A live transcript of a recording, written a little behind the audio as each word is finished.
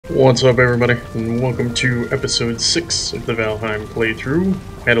What's up everybody, and welcome to episode 6 of the Valheim playthrough.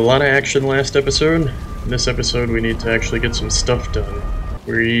 Had a lot of action last episode. In this episode we need to actually get some stuff done.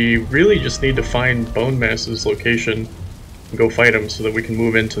 We really just need to find Bonemass's location and go fight him so that we can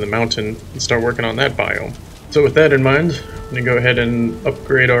move into the mountain and start working on that biome. So with that in mind, I'm going to go ahead and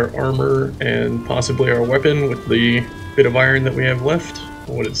upgrade our armor and possibly our weapon with the bit of iron that we have left.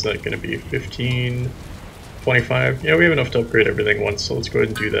 What is that going to be? 15... 25? Yeah, we have enough to upgrade everything once, so let's go ahead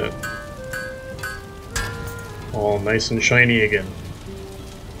and do that. All nice and shiny again.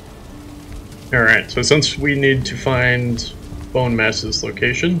 Alright, so since we need to find Bonemass's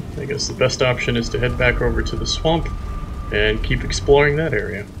location, I guess the best option is to head back over to the swamp and keep exploring that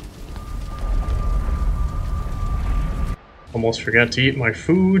area. Almost forgot to eat my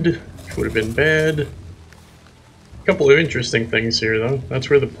food, which would have been bad. A couple of interesting things here though.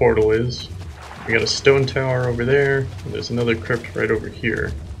 That's where the portal is. We got a stone tower over there, and there's another crypt right over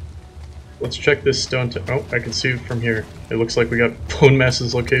here. Let's check this stone tower. Oh, I can see it from here. It looks like we got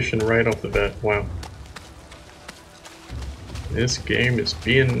Bonemass's location right off the bat. Wow. This game is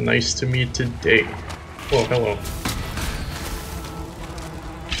being nice to me today. Oh, hello.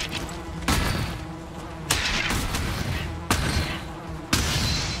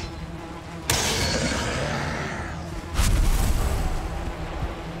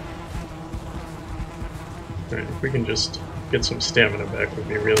 Alright, if we can just get some stamina back would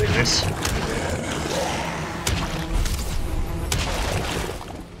be really nice.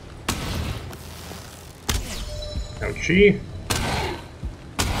 Ouchie.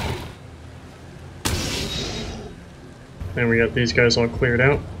 And we got these guys all cleared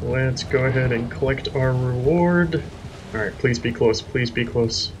out. Let's go ahead and collect our reward. Alright, please be close, please be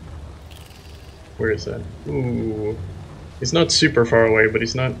close. Where is that? Ooh. He's not super far away, but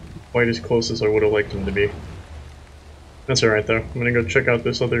he's not quite as close as I would have liked him to be. That's alright though. I'm gonna go check out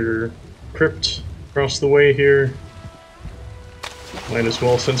this other crypt across the way here. Might as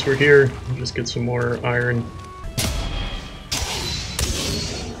well, since we're here, just get some more iron.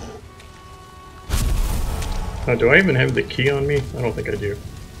 Do I even have the key on me? I don't think I do.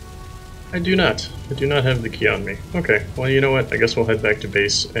 I do not. I do not have the key on me. Okay, well you know what? I guess we'll head back to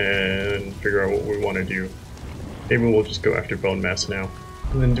base and figure out what we want to do. Maybe we'll just go after Bonemass now.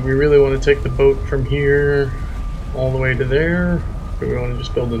 And then do we really want to take the boat from here all the way to there? Or do we want to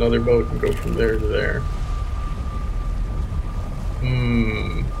just build another boat and go from there to there?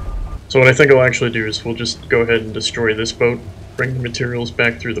 So what I think I'll actually do is we'll just go ahead and destroy this boat, bring the materials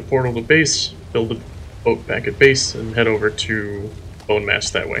back through the portal to base, build a boat back at base, and head over to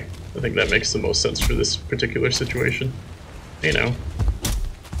Bonemass that way. I think that makes the most sense for this particular situation. Hey now.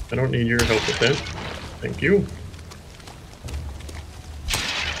 I don't need your help with that. Thank you.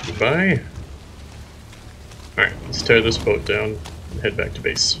 Goodbye. Alright, let's tear this boat down and head back to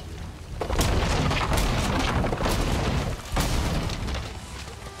base.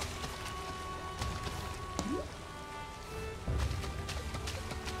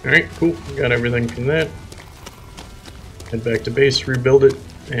 Alright, cool. Got everything from that. Head back to base, rebuild it,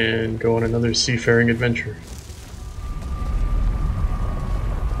 and go on another seafaring adventure.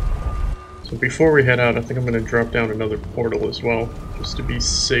 So before we head out, I think I'm going to drop down another portal as well, just to be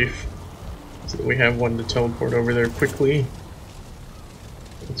safe. So that we have one to teleport over there quickly.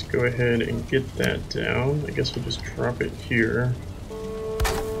 Let's go ahead and get that down. I guess we'll just drop it here.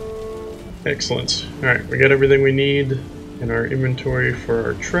 Excellent. Alright, we got everything we need in our inventory for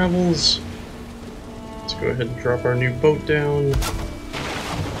our travels. Let's go ahead and drop our new boat down.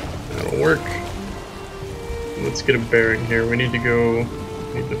 That'll work. Let's get a bearing here. We need to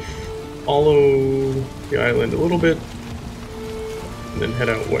follow the island a little bit and then head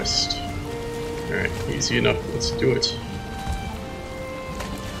out west. Alright, easy enough. Let's do it.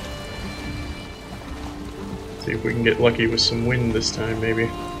 See if we can get lucky with some wind this time, maybe.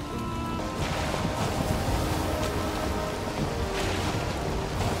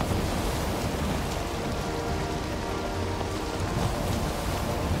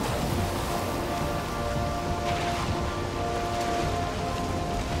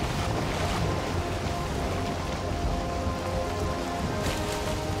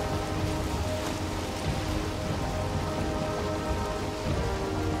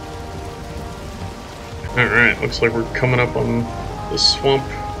 Alright, looks like we're coming up on the swamp.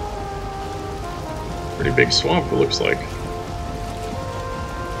 Pretty big swamp, it looks like.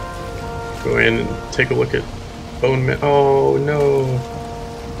 Go in and take a look at Bonemass. Oh no!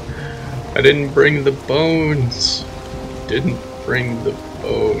 I didn't bring the bones! Didn't bring the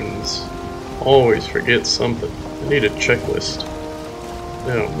bones. Always forget something. I need a checklist.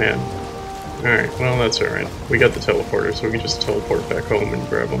 Oh man. Alright, well that's alright. We got the teleporter, so we can just teleport back home and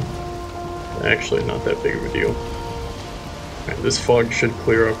grab them. Actually, not that big of a deal. Alright, this fog should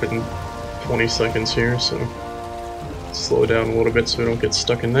clear up in 20 seconds here, so slow down a little bit so we don't get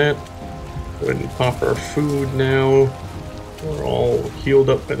stuck in that. Go ahead and pop our food now. We're all healed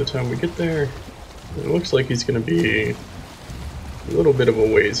up by the time we get there. It looks like he's going to be a little bit of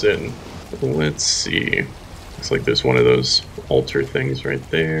a ways in. Let's see. Looks like there's one of those altar things right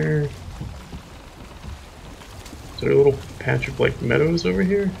there. Is there a little patch of like meadows over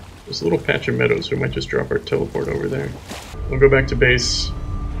here? There's a little patch of meadows. We might just drop our teleport over there. We'll go back to base,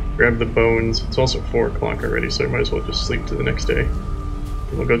 grab the bones. It's also 4 o'clock already, so I might as well just sleep to the next day.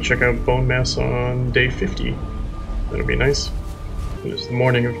 And we'll go check out Bonemass on day 50. That'll be nice. And it's the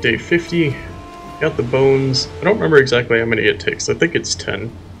morning of day 50. Got the bones. I don't remember exactly how many it takes. I think it's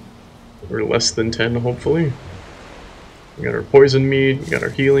 10. Or less than 10, hopefully. We got our poison mead, we got our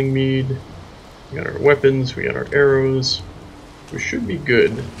healing mead, we got our weapons, we got our arrows. We should be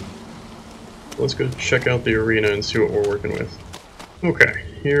good. Let's go check out the arena and see what we're working with. Okay,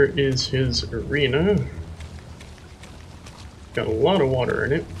 here is his arena. Got a lot of water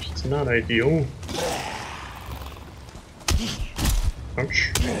in it, which is not ideal.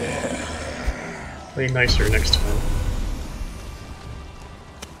 Ouch. Play nicer next time.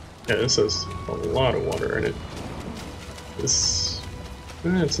 Yeah, this has a lot of water in it. This...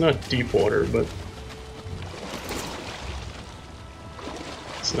 it's not deep water, but...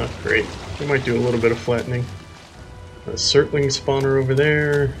 it's not great. We might do a little bit of flattening. A circling spawner over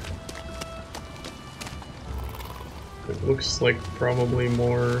there. It looks like probably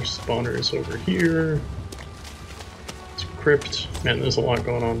more spawners over here. It's crypt. Man, there's a lot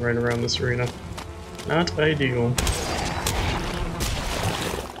going on right around this arena. Not ideal.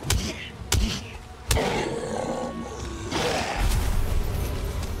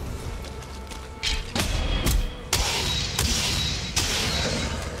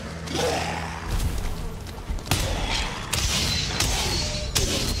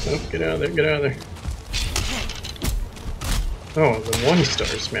 Oh, get out of there, get out of there. Oh, the 1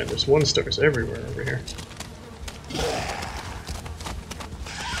 stars, man, there's 1 stars everywhere over here.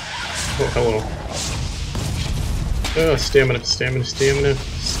 Oh, hello. Oh, stamina, stamina, stamina,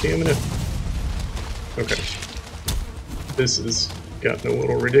 stamina. Okay. This has gotten a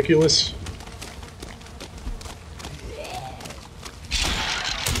little ridiculous.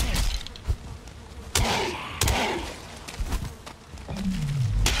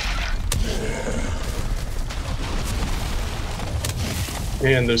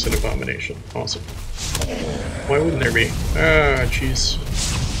 And there's an abomination. Awesome. Why wouldn't there be? Ah, jeez.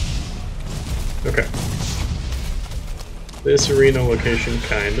 Okay. This arena location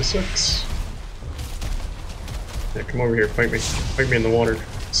kinda sucks. Yeah, come over here, fight me. Fight me in the water,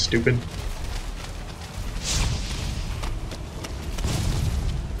 stupid.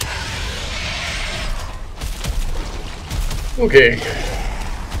 Okay.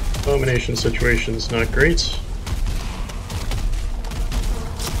 Abomination situation's not great.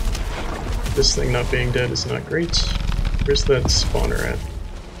 This thing not being dead is not great. Where's that spawner at?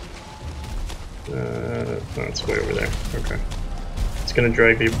 Oh, it's way over there. Okay. It's gonna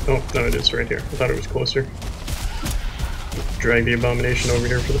drag the... oh, no, it is right here. I thought it was closer. Drag the abomination over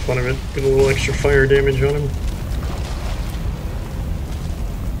here for the fun of it. Get a little extra fire damage on him.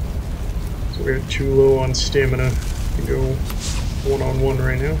 So we're too low on stamina to go one-on-one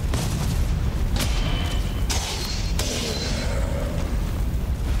right now.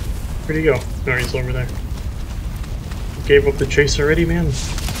 Where'd he go? No, he's over there. Gave up the chase already, man?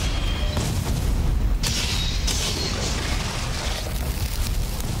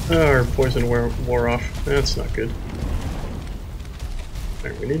 Oh, our poison wore off. That's not good.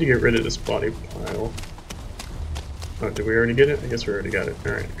 Alright, we need to get rid of this body pile. Oh, did we already get it? I guess we already got it.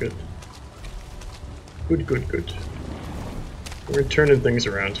 Alright, good. Good, good, good. We're turning things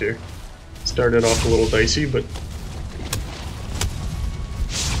around here. Started off a little dicey, but...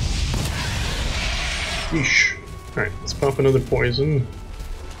 yeesh. Alright, let's pop another poison.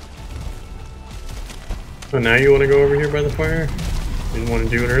 Oh, now you want to go over here by the fire? Didn't want to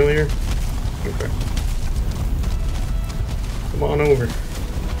do it earlier? Okay. Come on over.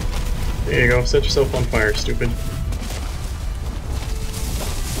 There you go, set yourself on fire, stupid.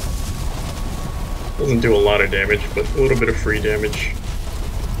 Doesn't do a lot of damage, but a little bit of free damage.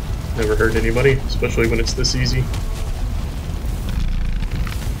 Never hurt anybody, especially when it's this easy.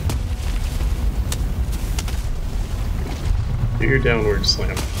 Do your downward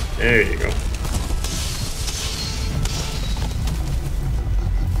slam. There you go.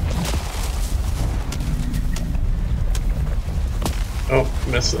 Oh,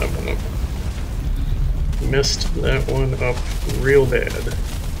 messed that one up. messed that one up real bad.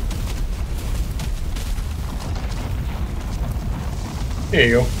 There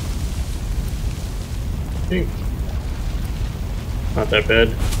you go. Okay. Not that bad.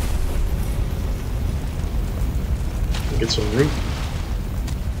 Get some root.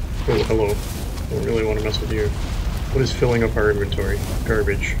 Oh, hello. Don't really want to mess with you. What is filling up our inventory?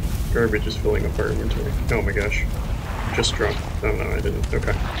 Garbage. Garbage is filling up our inventory. Oh my gosh. Just dropped. Oh no, I didn't.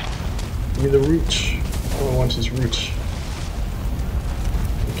 Okay. Give me the root. All I want is root.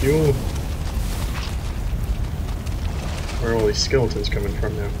 Thank you. Where are all these skeletons coming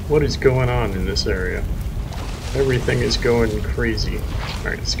from now? What is going on in this area? Everything is going crazy.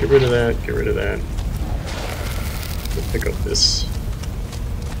 Alright, let's get rid of that, get rid of that. We'll pick up this.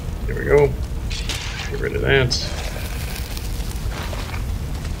 There we go. Get rid of that.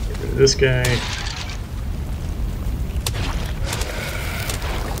 Get rid of this guy.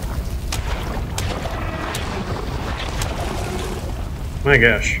 My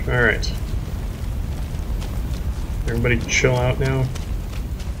gosh, alright. Everybody chill out now.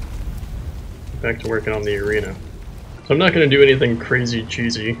 Back to working on the arena. So I'm not going to do anything crazy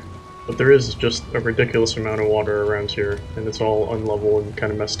cheesy, but there is just a ridiculous amount of water around here, and it's all unlevel and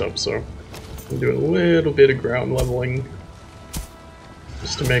kind of messed up, so I'm doing a little bit of ground leveling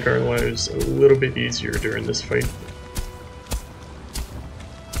just to make our lives a little bit easier during this fight.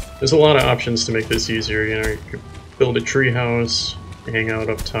 There's a lot of options to make this easier, you know, you could build a tree house, hang out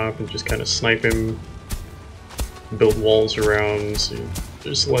up top and just kind of snipe him, build walls around, so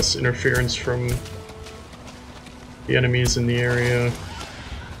there's less interference from the enemies in the area.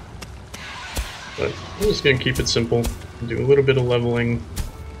 But I'm just going to keep it simple, do a little bit of leveling.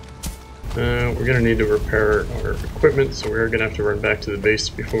 We're going to need to repair our equipment, so we're going to have to run back to the base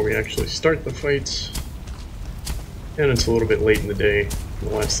before we actually start the fight. And it's a little bit late in the day. The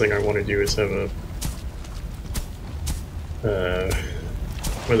last thing I want to do is have a...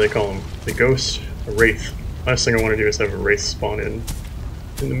 what do they call them? The ghost? A wraith. Last thing I want to do is have a wraith spawn in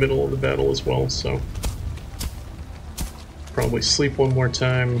the middle of the battle as well, so probably sleep one more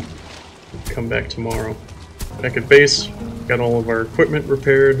time, come back tomorrow. Back at base, got all of our equipment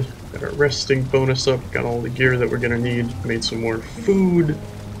repaired, got our resting bonus up, got all the gear that we're gonna need, made some more food,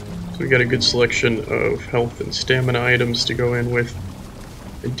 so we got a good selection of health and stamina items to go in with.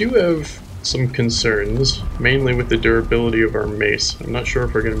 I do have some concerns, mainly with the durability of our mace. I'm not sure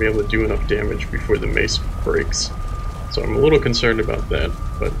if we're going to be able to do enough damage before the mace breaks. So I'm a little concerned about that,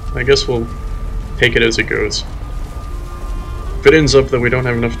 but I guess we'll take it as it goes. If it ends up that we don't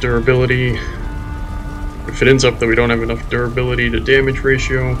have enough durability, to damage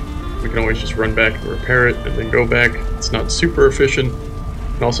ratio, we can always just run back and repair it and then go back. It's not super efficient.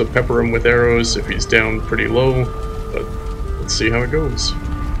 We can also pepper him with arrows if he's down pretty low, but let's see how it goes.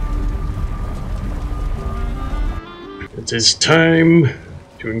 It is time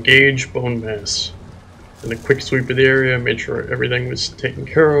to engage Bonemass. And a quick sweep of the area, made sure everything was taken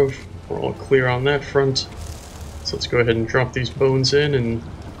care of. We're all clear on that front. So let's go ahead and drop these bones in and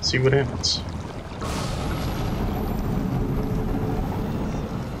see what happens.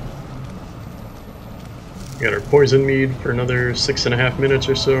 We got our poison mead for another 6.5 minutes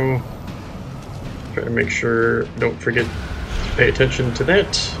or so. Try to make sure, don't forget to pay attention to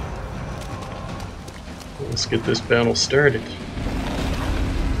that. Let's get this battle started.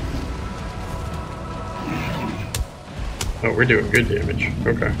 Oh, we're doing good damage.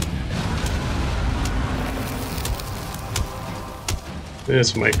 Okay.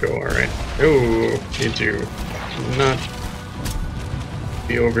 This might go alright. Oh, need to not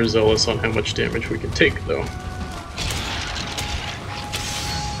be overzealous on how much damage we can take, though.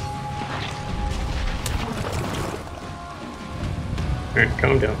 Alright,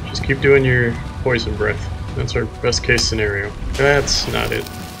 calm down. Just keep doing your poison breath. That's our best case scenario. That's not it.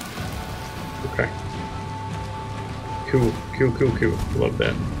 Okay. Cool, cool, cool, cool. Love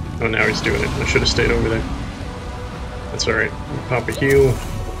that. Oh, now he's doing it. I should have stayed over there. That's alright. Pop a heal.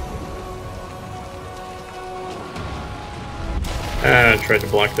 Ah, I tried to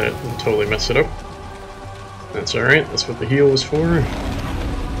block that and totally mess it up. That's alright. That's what the heal was for.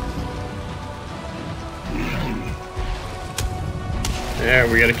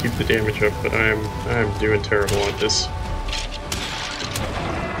 Yeah, we gotta keep the damage up, but I'm doing terrible at this.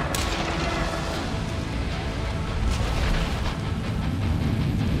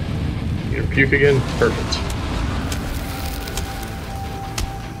 You gonna puke again? Perfect.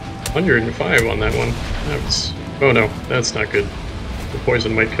 105 on that one. That was... Oh no, that's not good. The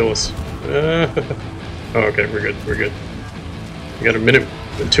poison might kill us. Oh, okay, we're good, we're good. We got a minute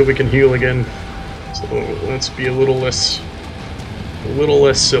until we can heal again. So let's be a little less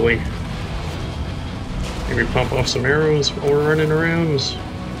silly. Maybe pop off some arrows while we're running around.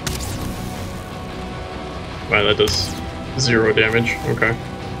 Wow, that does 0 damage. Okay.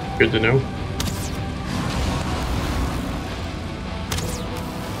 Good to know.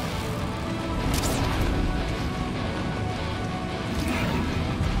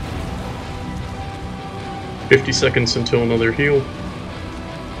 $50 until another heal.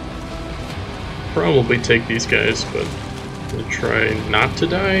 Probably take these guys, but I'm gonna try not to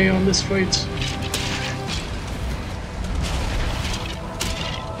die on this fight.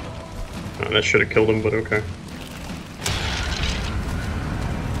 Oh, that should have killed him, but okay.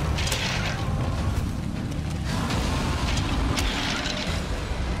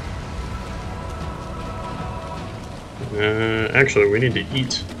 Actually, we need to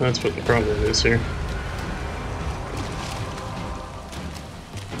eat. That's what the problem is here.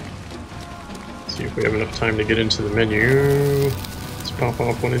 See if we have enough time to get into the menu. Let's pop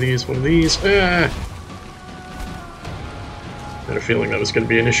off one of these, one of these. Ah! Had a feeling that was going to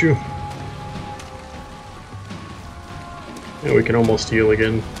be an issue. Yeah, we can almost heal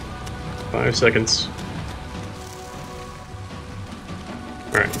again. 5 seconds.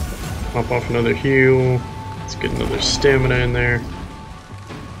 Alright. Pop off another heal. Let's get another stamina in there.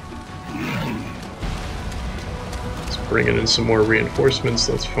 Let's bring in some more reinforcements,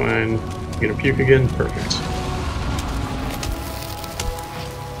 that's fine. You gonna puke again? Perfect.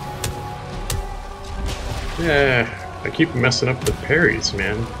 Yeah, I keep messing up the parries,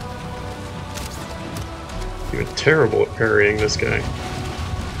 man. You're terrible at parrying this guy.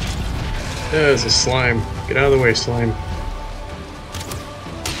 There's a slime. Get out of the way, slime.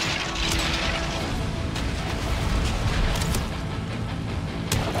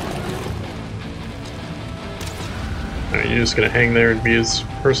 Alright, you're just gonna hang there and be his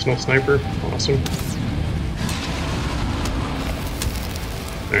personal sniper? Awesome.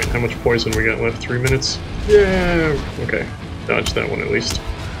 Alright, how much poison we got left? 3 minutes? Yeah! Okay. Dodge that one at least.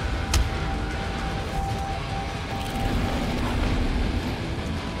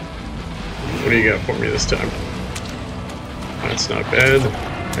 What do you got for me this time? That's not bad.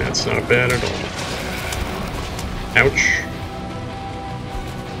 That's not bad at all. Ouch.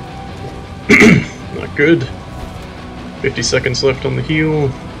 Not good. 50 seconds left on the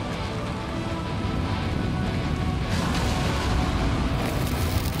heal.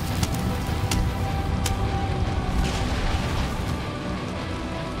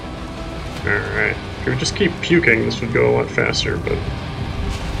 Alright. If we just keep puking, this would go a lot faster, but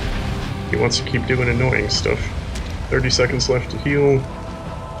he wants to keep doing annoying stuff. 30 seconds left to heal.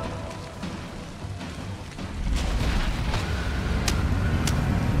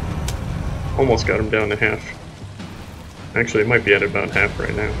 Almost got him down to half. Actually, it might be at about half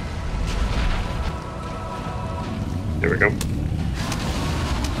right now. There we go.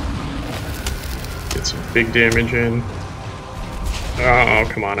 Get some big damage in. Oh,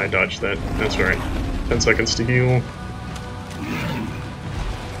 come on, I dodged that. That's right. 10 seconds to heal.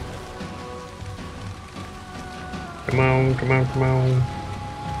 Come on, come on, come on.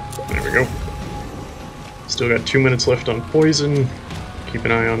 There we go. Still got 2 minutes left on poison. Keep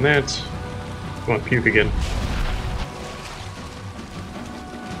an eye on that. Come on, puke again.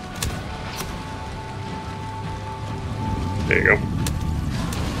 There you go.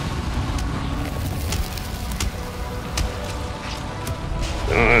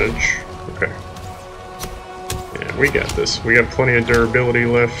 Dodge. Okay. Yeah, we got this. We got plenty of durability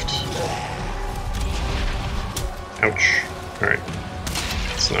left. Ouch. Alright.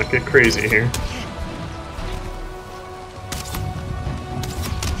 Let's not get crazy here.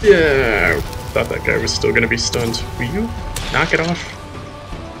 Yeah! Thought that guy was still gonna be stunned. Will you knock it off?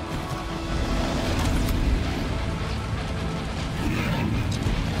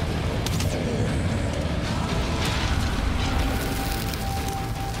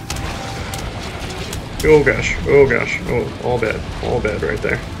 Oh gosh, oh gosh, oh, all bad right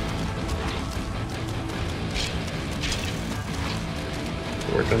there.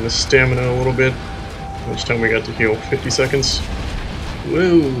 Work on the stamina a little bit. How much time we got to heal? 50 seconds?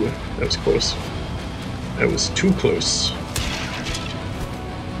 Whoa, that was close. That was too close.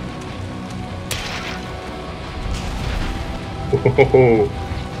 Whoa,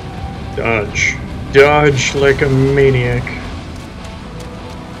 dodge. Dodge like a maniac.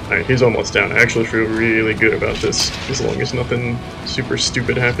 Alright, he's almost down. I actually feel really good about this, as long as nothing super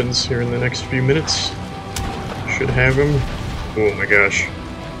stupid happens here in the next few minutes. Should have him. Oh my gosh.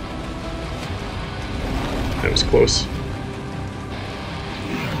 That was close.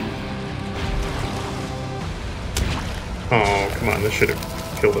 Oh, come on, this should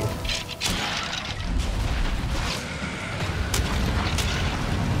have killed him.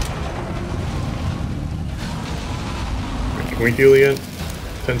 Can we heal yet?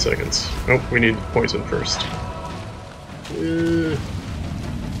 10 seconds. Oh, we need poison first.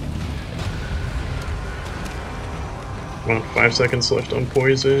 Come on, 5 seconds left on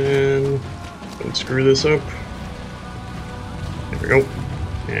poison. Don't screw this up. There we go.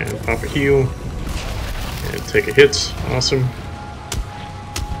 And pop a heal. And take a hit. Awesome.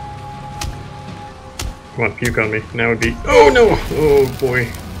 Come on, puke on me. Now would be... Oh no! Oh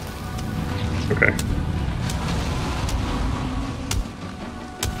boy. Okay.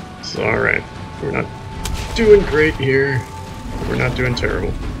 It's alright. We're not doing great here. We're not doing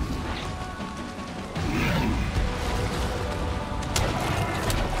terrible.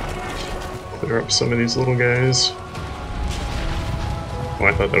 Clear up some of these little guys. Oh,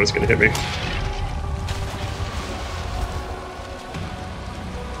 I thought that was gonna hit me.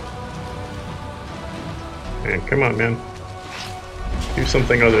 Man, come on, man. Do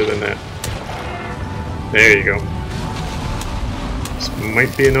something other than that. There you go. This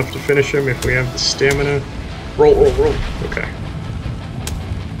might be enough to finish him if we have the stamina. Roll, roll, roll. Okay.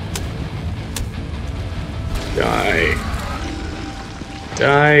 Die.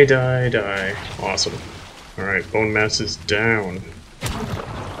 Die, die, die. Awesome. Alright, bone mass is down.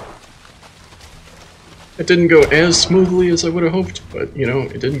 It didn't go as smoothly as I would have hoped, but, you know,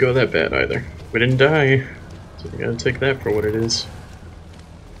 it didn't go that bad either. We didn't die, so we gotta take that for what it is.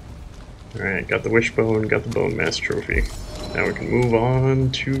 Alright, got the wishbone, got the bone mass trophy. Now we can move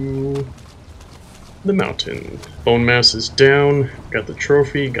on to the mountain. Bone mass is down, got the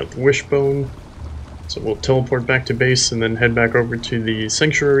trophy, got the wishbone. So we'll teleport back to base and then head back over to the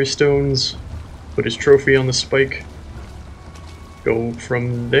sanctuary stones, put his trophy on the spike, go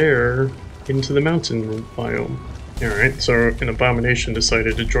from there into the mountain biome. Alright, so an abomination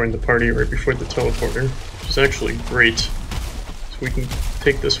decided to join the party right before the teleporter, which is actually great. So we can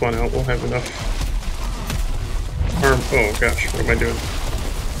take this one out, we'll have enough oh gosh, what am I doing?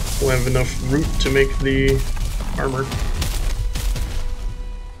 We'll have enough root to make the armor.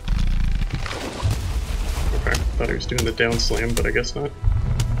 Okay, thought he was doing the down slam, but I guess not.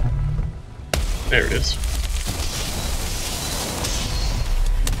 There it is.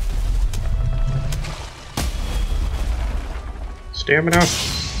 Stamina.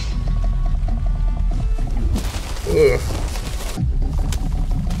 Ugh.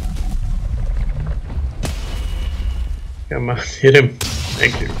 Come on, hit him.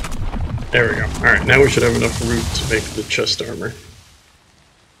 Thank you. There we go. Alright, now we should have enough root to make the chest armor.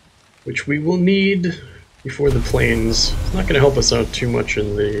 Which we will need before the plains. It's not going to help us out too much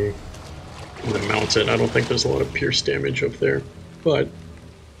in the mountain. I don't think there's a lot of pierce damage up there. But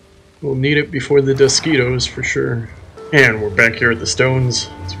we'll need it before the Duskitos for sure. And we're back here at the stones.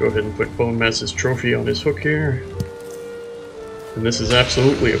 Let's go ahead and put Bonemass's trophy on his hook here. And this is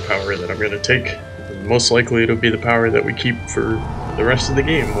absolutely a power that I'm going to take. And most likely it'll be the power that we keep for the rest of the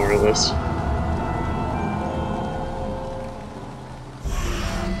game, more or less.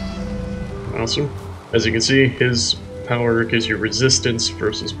 Awesome. As you can see, his power gives you resistance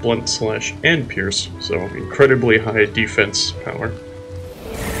versus blunt, slash, and pierce. So incredibly high defense power.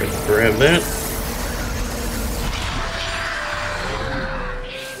 Let's grab that.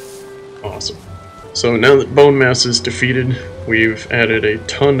 Awesome. So now that Bonemass is defeated, we've added a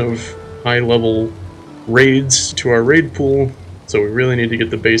ton of high-level raids to our raid pool, so we really need to get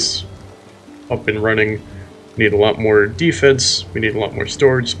the base up and running. We need a lot more defense, we need a lot more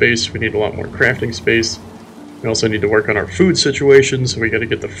storage space, we need a lot more crafting space. We also need to work on our food situation, so we gotta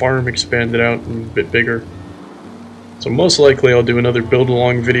get the farm expanded out and a bit bigger. So most likely I'll do another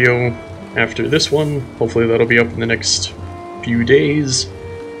build-along video after this one. Hopefully that'll be up in the next few days.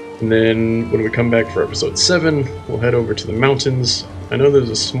 And then when we come back for episode 7, we'll head over to the mountains. I know there's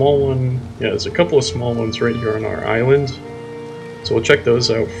a small one, yeah, there's a couple of small ones right here on our island. So we'll check those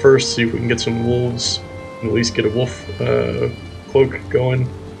out first, see if we can get some wolves, and at least get a wolf cloak going.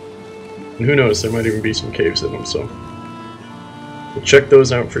 And who knows, there might even be some caves in them, so we'll check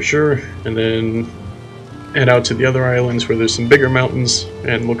those out for sure, and then head out to the other islands where there's some bigger mountains,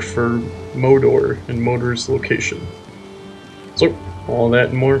 and look for Modor and Modor's location. So, all that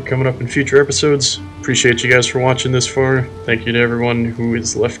and more coming up in future episodes. Appreciate you guys for watching this far. Thank you to everyone who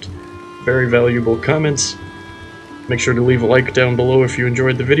has left very valuable comments. Make sure to leave a like down below if you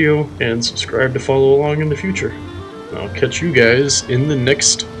enjoyed the video, and subscribe to follow along in the future. I'll catch you guys in the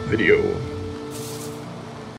next video.